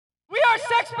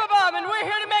Shexbabum, and we're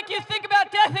here to make you think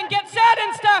about death and get sad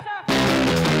and stuff.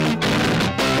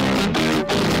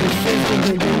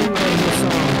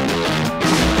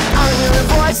 I'm hearing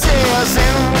voices,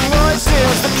 animal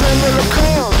voices, the tremor of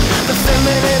cold, the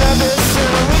feminine abyss,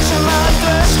 reaching my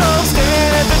threshold,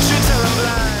 staring at the truth till I'm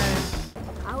blind.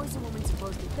 How is a woman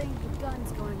supposed to think with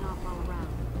guns going off all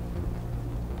around?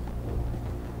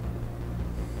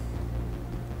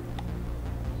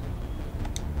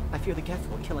 I fear the Geth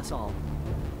will kill us all.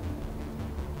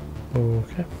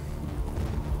 Okay.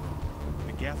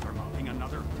 The Geth are mounting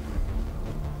another.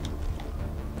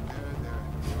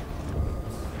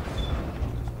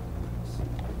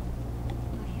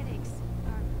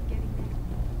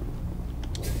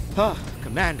 Ah,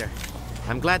 Commander.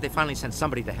 I'm glad they finally sent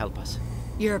somebody to help us.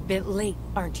 You're a bit late,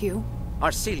 aren't you?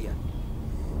 Arcelia.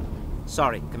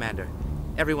 Sorry, Commander.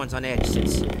 Everyone's on edge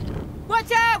since...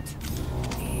 Watch out!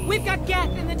 We've got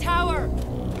Geth in the tower.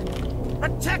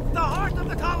 Protect the heart of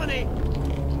the colony!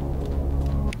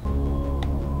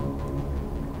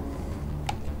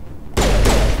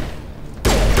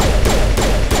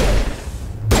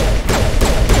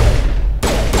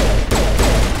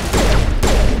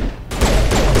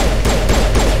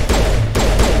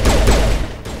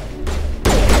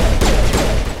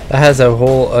 That has a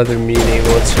whole other meaning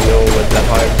once you know what the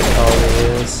heart of the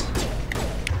colony is.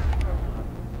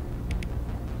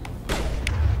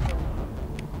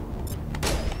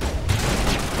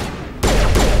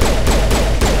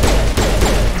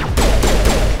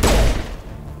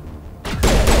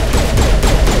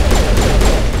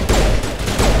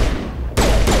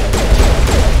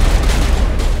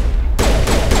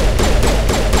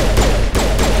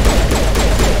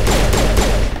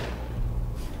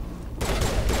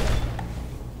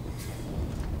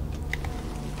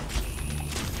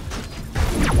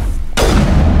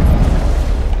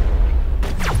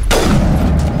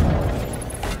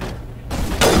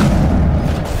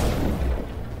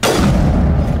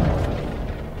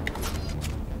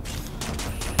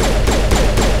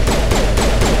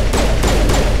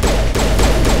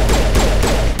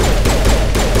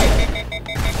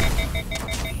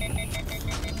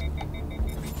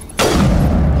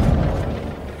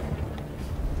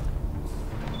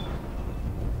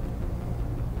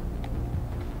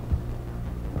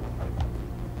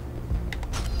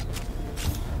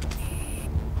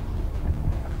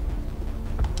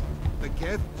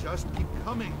 Just keep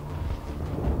coming.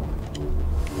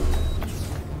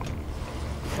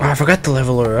 Oh, I forgot to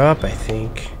level her up, I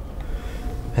think.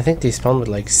 I think they spawned with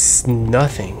like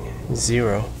nothing.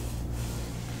 0.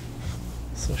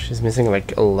 So she's missing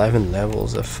like 11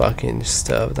 levels of fucking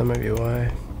stuff. That might be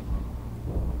why.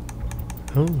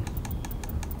 Oh.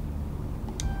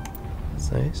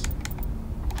 That's nice.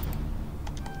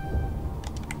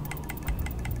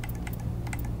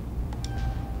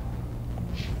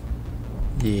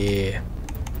 Yeah.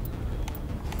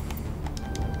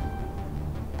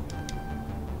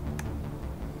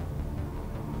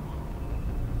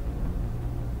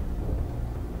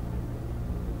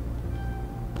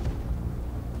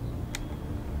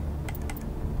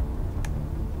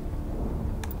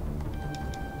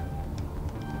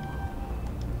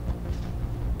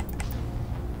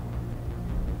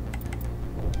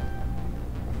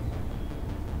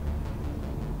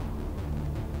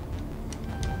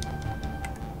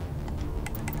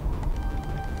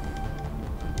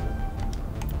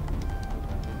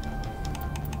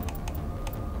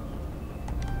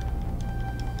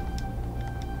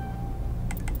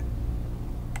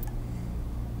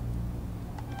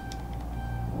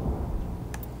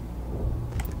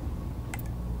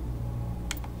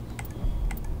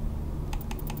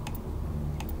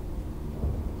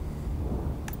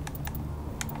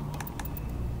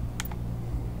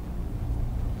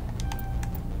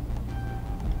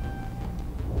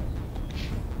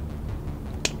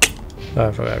 Oh,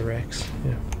 I forgot Rex.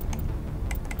 Yeah.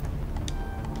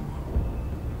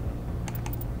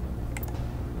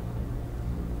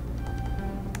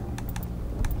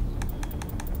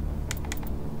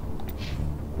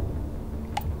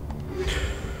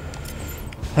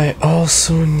 I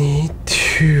also need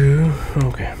to...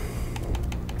 Okay.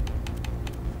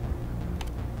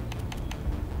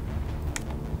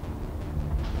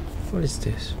 What is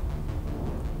this?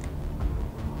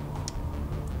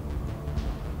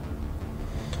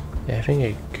 Yeah, I think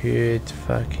a good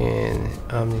fucking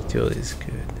Omnitool is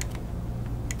good.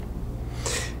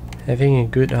 Having a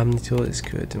good Omnitool is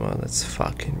good. Well, that's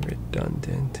fucking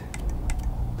redundant.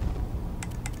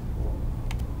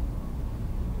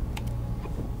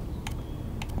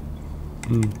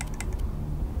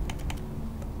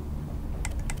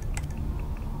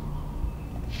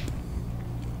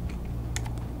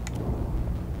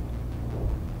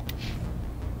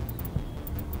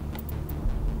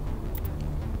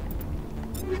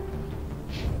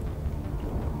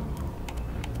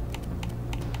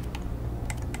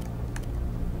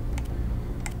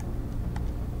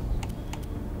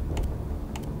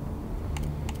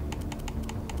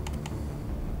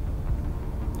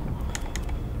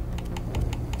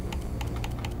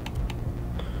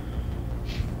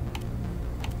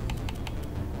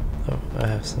 I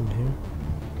have some here.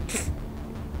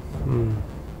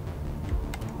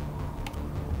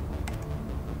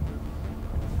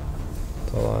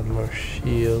 A lot more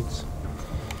shields.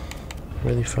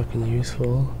 Really fucking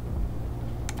useful.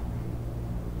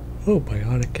 Oh,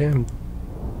 biotic cam.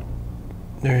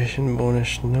 Duration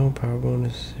bonus, no. Power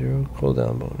bonus, 0.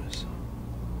 Cooldown bonus.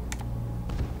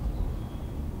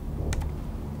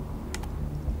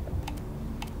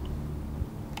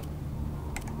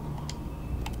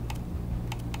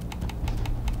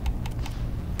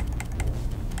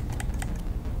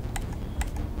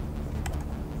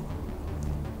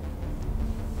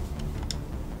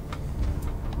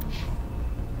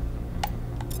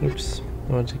 Oops,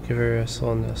 I want to give her an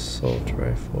assault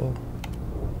rifle.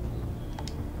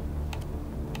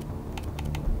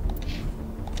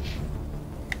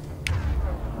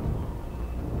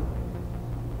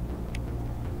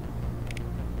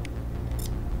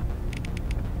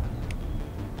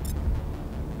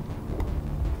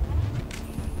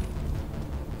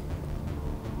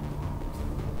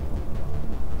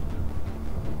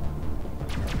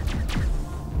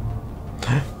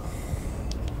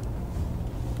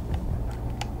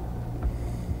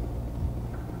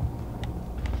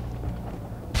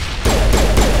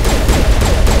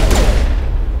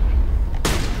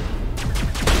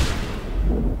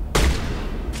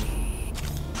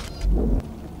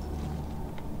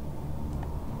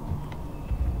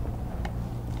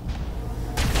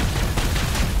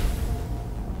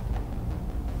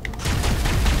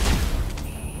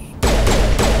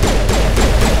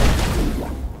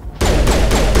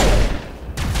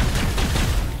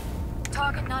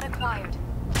 Target not acquired.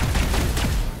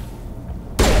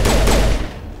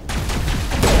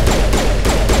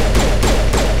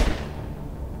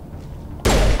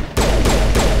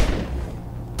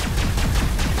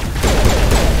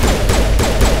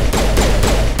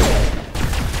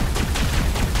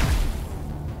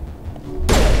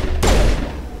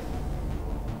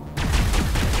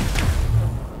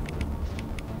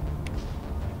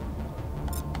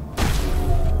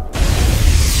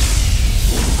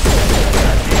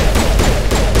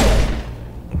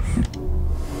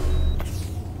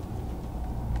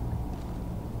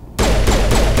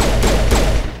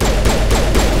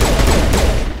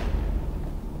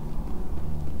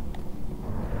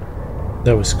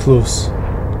 That was close.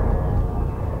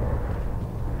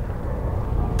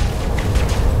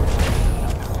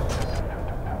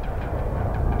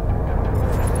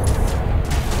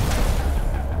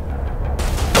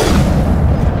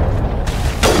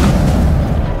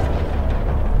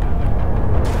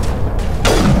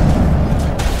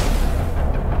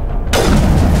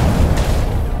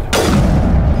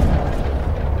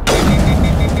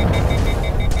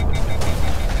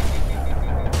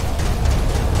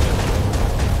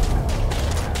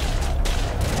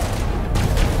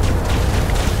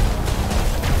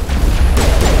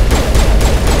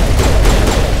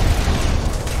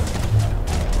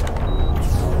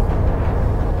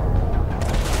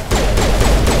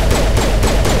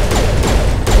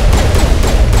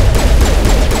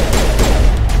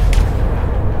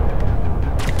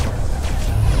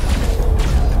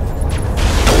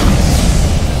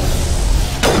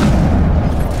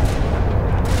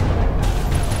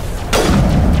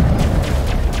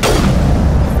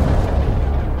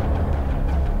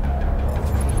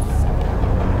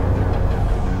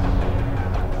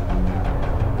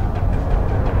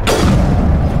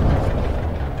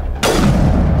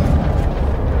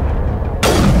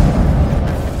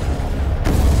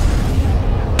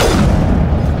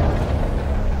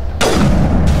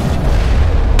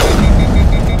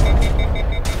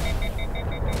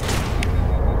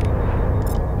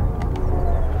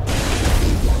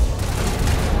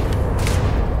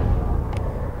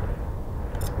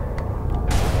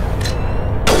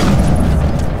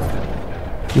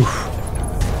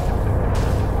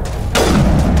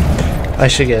 I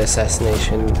should get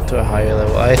assassination to a higher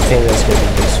level. I think that's going to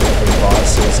be useful for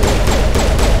bosses and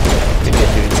to get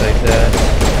dudes like that.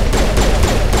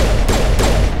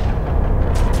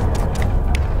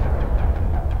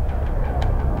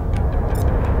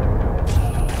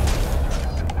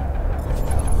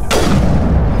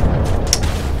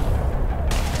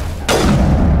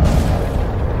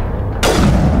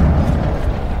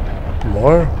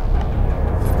 More?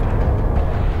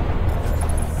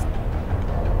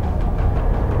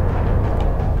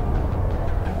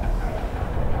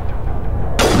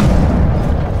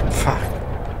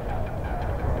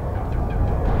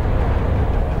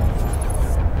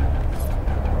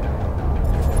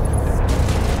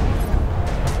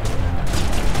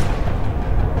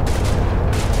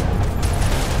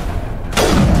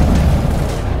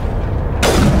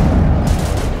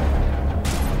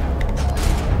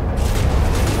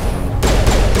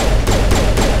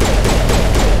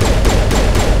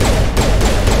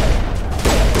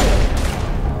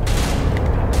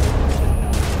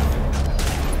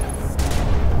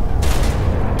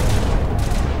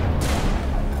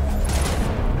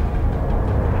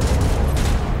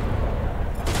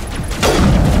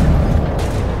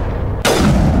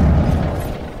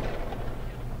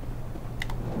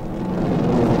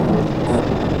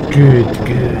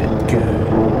 good.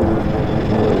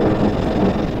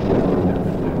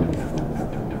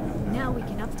 Now we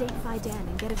can update Faidan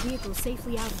and get a vehicle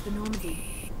safely out of the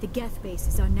Normandy. The Geth base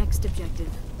is our next objective.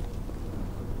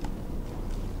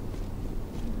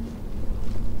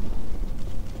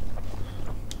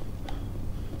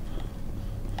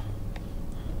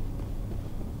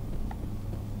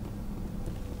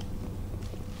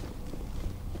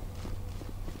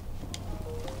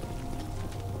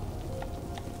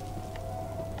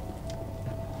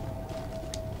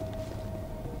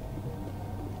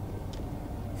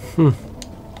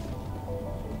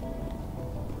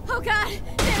 Oh god!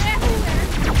 They're everywhere!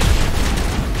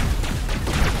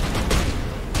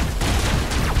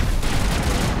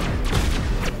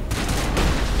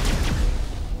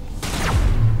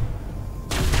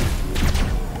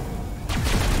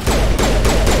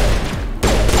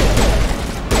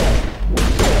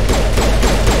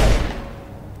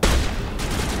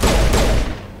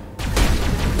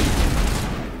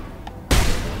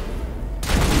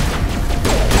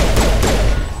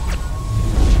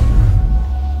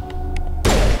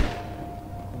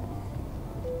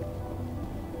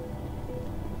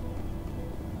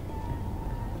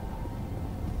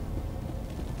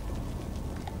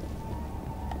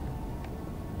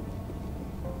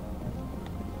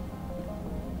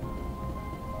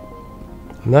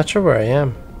 I'm not sure where I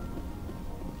am.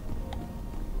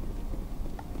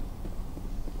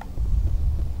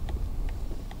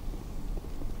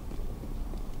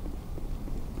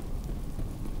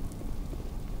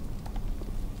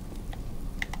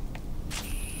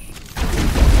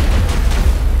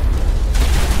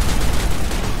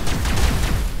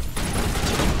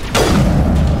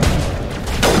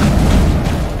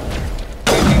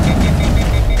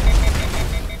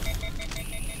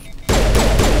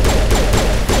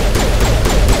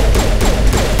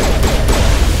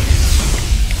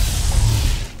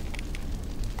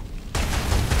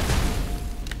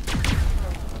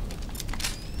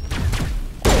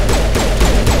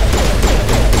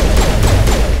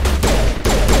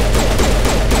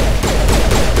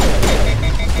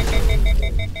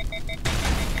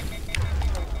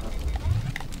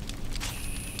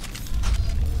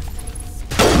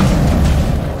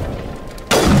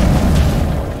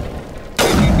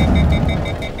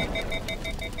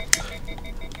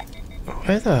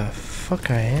 Where the fuck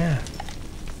I am?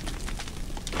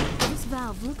 This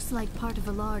valve looks like part of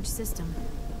a large system.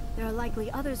 There are likely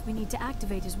others we need to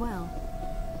activate as well.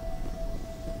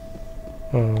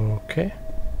 Okay.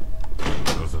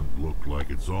 Doesn't look like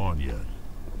it's on yet.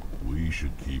 We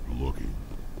should keep looking.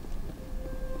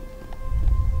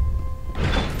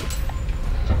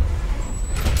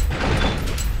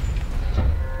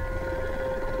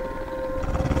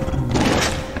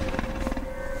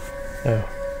 Oh.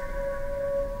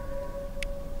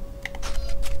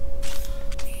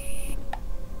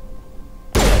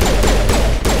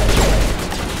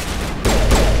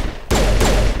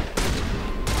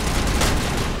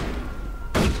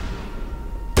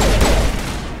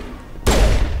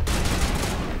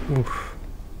 Oof.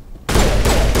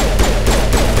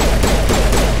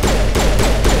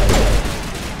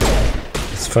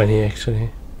 It's funny actually.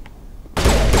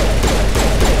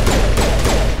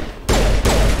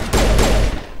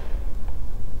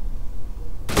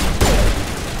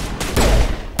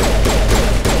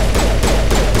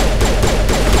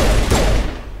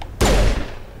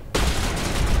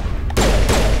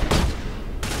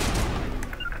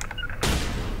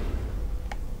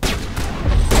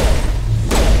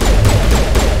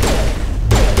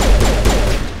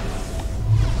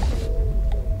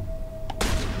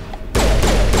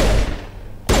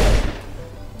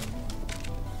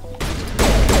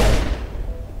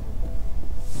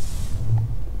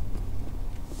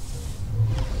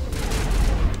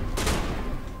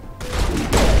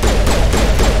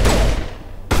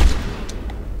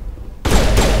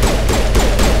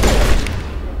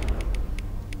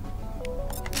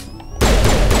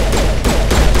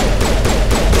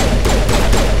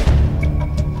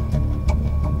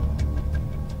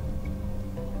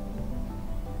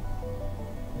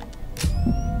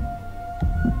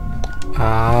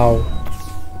 Ow.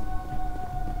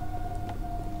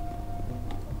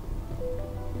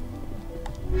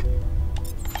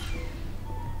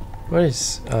 What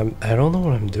is... I don't know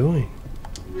what I'm doing.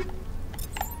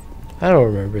 I don't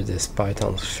remember this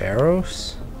Python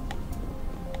Ferros.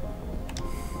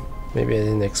 Maybe I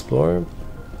didn't explore.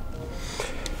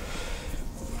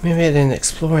 Maybe I didn't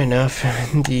explore enough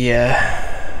in the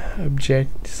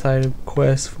object side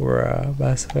quest for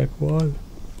Mass Effect 1.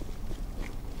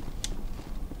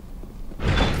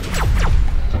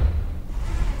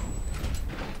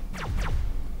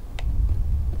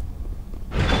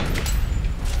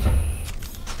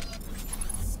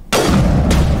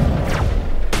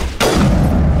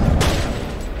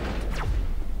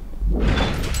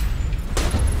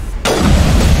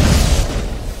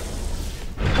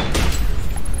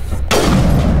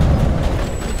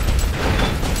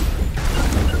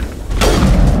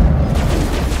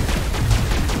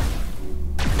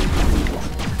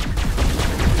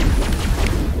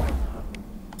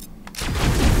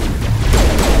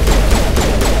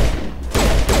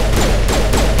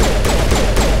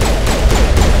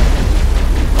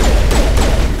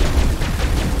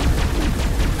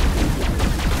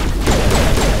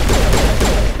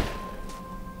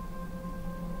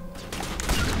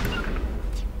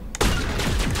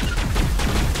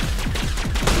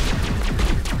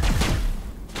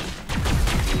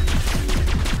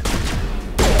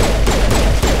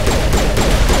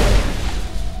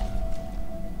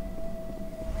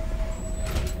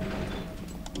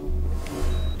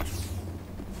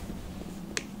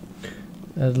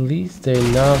 At least they're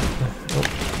not.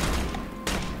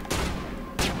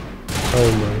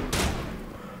 Oh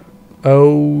no.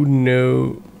 Oh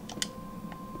no.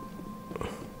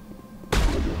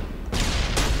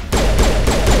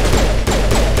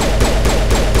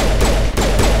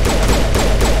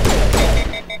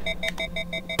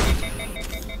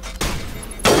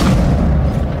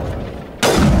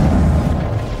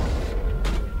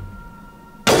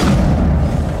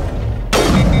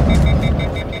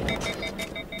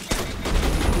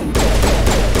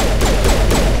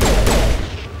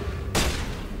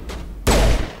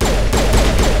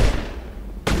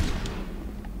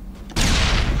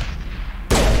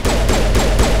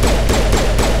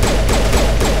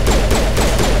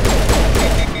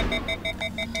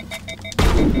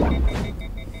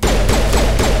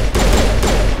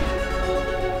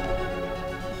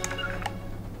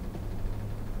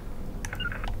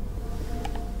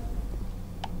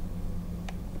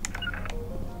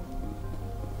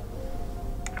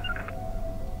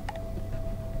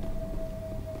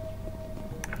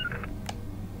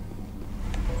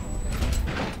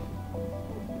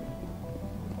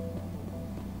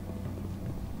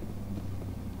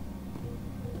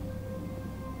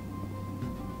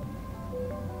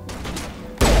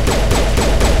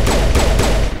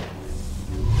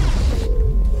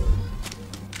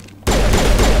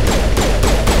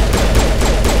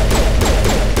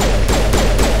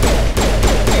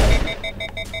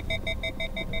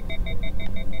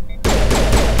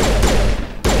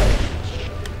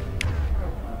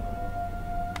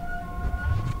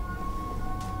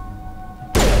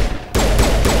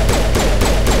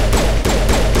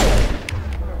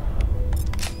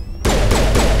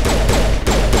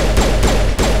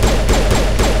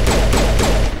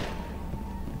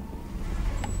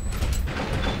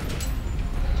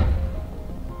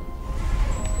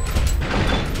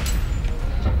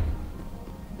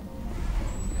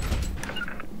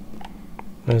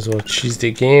 Might as well choose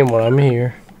the game while I'm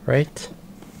here, right?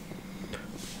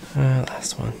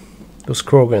 Last one. Those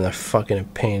Krogan are fucking a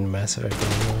pain, massive. I don't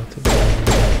know what to do.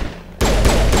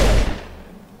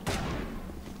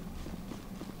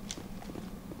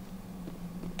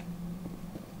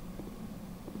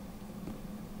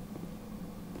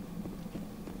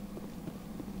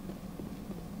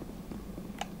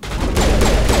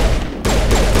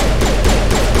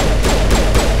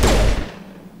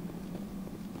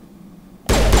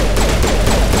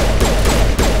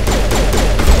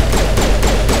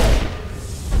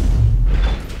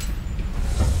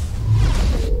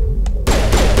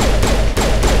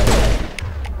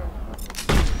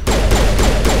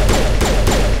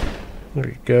 There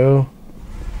we go.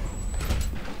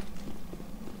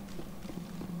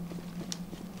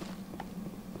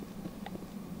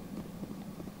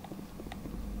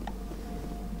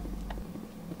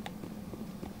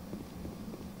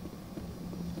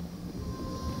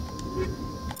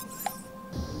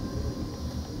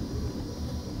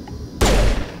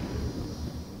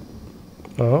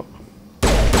 Oh.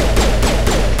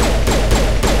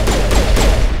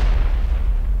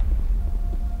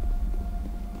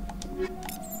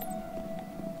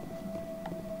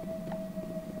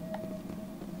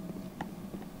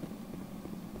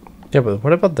 Yeah, but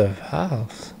what about the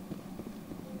valves?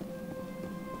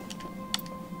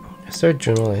 Is there a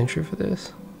journal entry for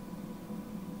this?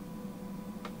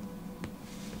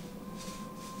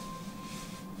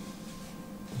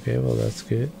 Okay, well that's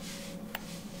good.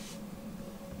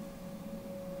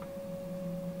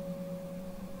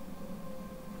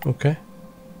 Okay.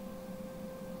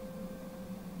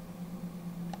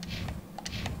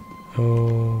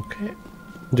 Okay.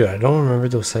 Dude, I don't remember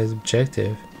those side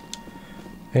objectives.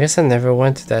 I guess I never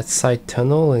went to that side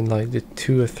tunnel in like the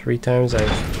 2 or 3 times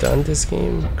I've done this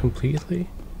game completely.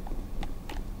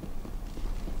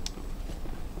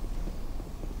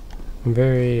 I'm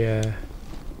very, oh,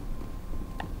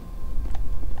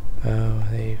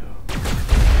 there you go.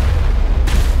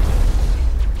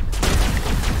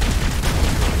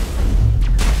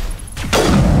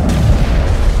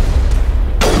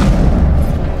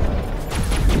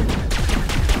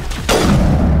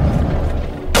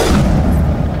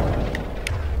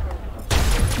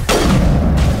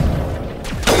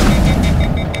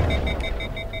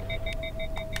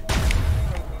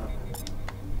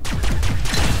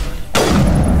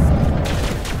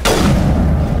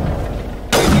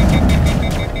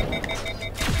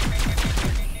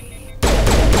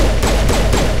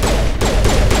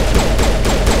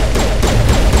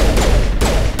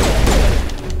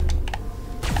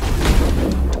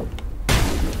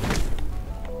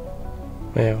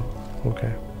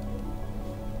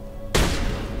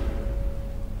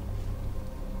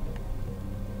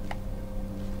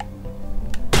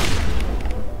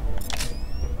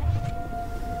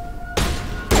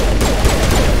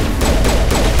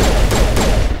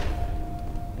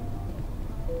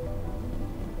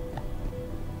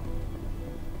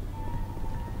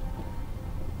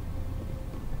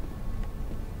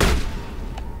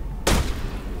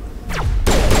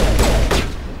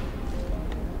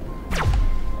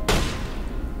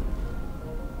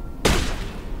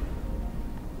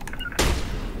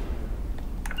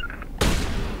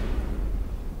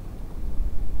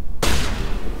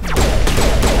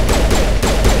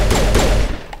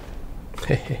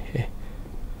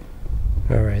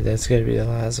 that's gonna be the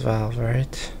last valve,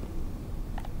 right?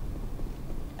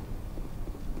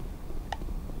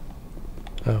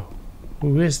 Oh,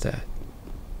 who is that?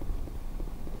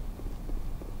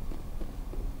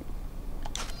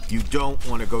 You don't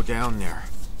want to go down there.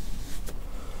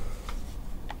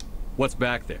 What's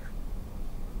back there?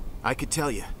 I could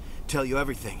tell you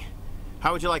everything.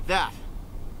 How would you like that?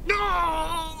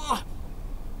 No!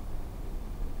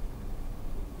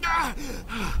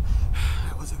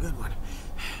 That was a good one.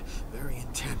 Very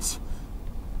intense.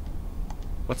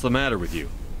 What's the matter with you?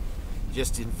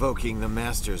 Just invoking the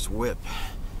Master's whip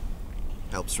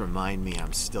helps remind me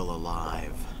I'm still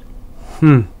alive.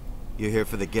 You're here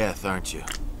for the Geth, aren't you?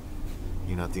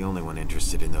 You're not the only one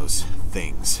interested in those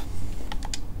things.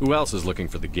 Who else is looking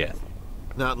for the Geth?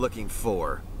 Not looking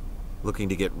for. Looking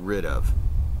to get rid of.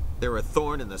 They're a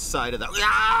thorn in the side of the...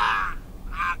 Ah!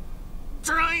 Ah!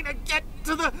 Trying to get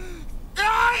to the...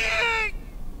 Dying!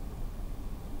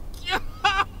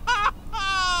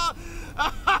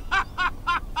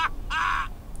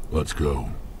 Let's go.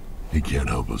 He can't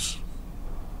help us.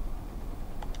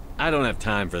 I don't have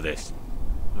time for this.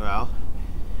 Well,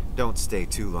 don't stay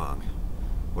too long,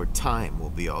 or time will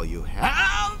be all you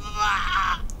have.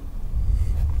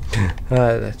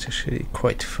 That's actually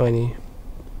quite funny.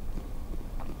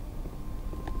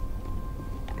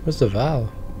 Where's the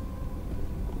valve?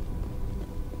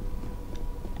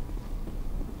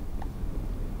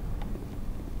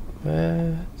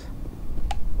 What?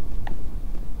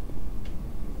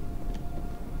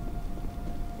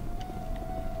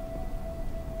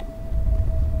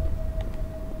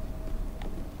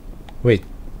 Wait,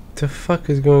 the fuck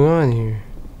is going on here?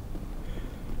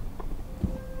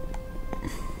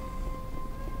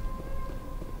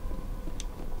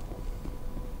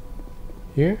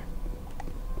 Here?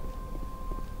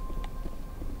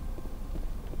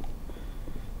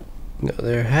 No,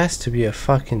 there has to be a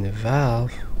fucking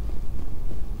valve.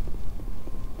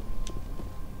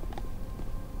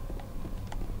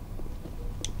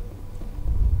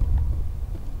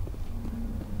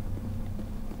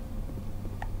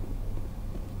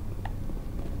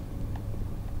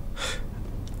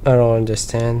 I don't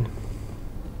understand.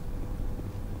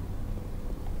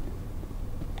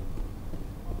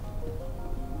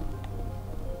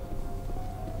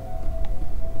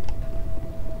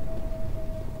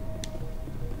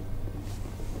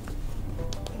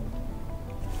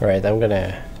 Alright, I'm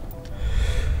gonna...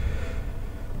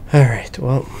 Alright,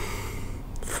 well...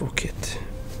 Fuck it.